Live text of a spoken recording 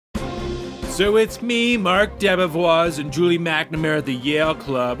So it's me, Mark Debevoise, and Julie McNamara at the Yale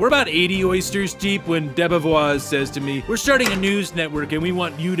Club. We're about 80 oysters deep when Debevoise says to me, "We're starting a news network and we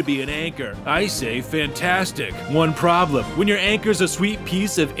want you to be an anchor." I say, "Fantastic. One problem. When your anchor's a sweet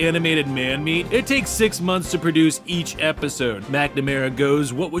piece of animated man meat, it takes 6 months to produce each episode." McNamara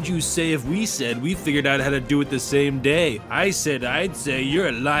goes, "What would you say if we said we figured out how to do it the same day?" I said, "I'd say you're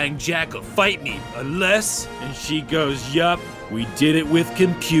a lying jackal. Fight me. Unless..." And she goes, "Yup, we did it with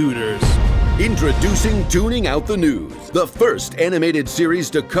computers." Introducing Tuning Out the News, the first animated series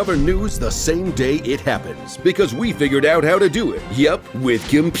to cover news the same day it happens, because we figured out how to do it. Yep, with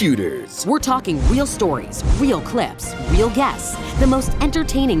computers. We're talking real stories, real clips, real guests, the most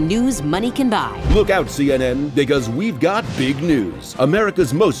entertaining news money can buy. Look out, CNN, because we've got big news.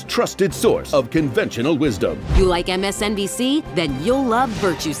 America's most trusted source of conventional wisdom. You like MSNBC? Then you'll love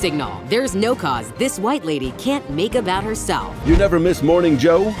Virtue Signal. There's no cause this white lady can't make about herself. You never miss Morning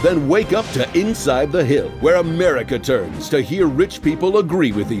Joe? Then wake up to Inside the Hill, where America turns to hear rich people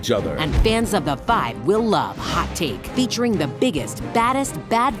agree with each other. And fans of The Five will love Hot Take, featuring the biggest, baddest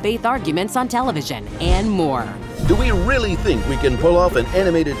bad faith arguments on television, and more. Do we really think we can pull off an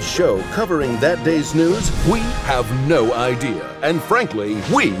animated show covering that day's news? We have no idea. And frankly,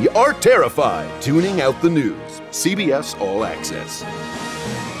 we are terrified. Tuning Out the News. CBS All Access.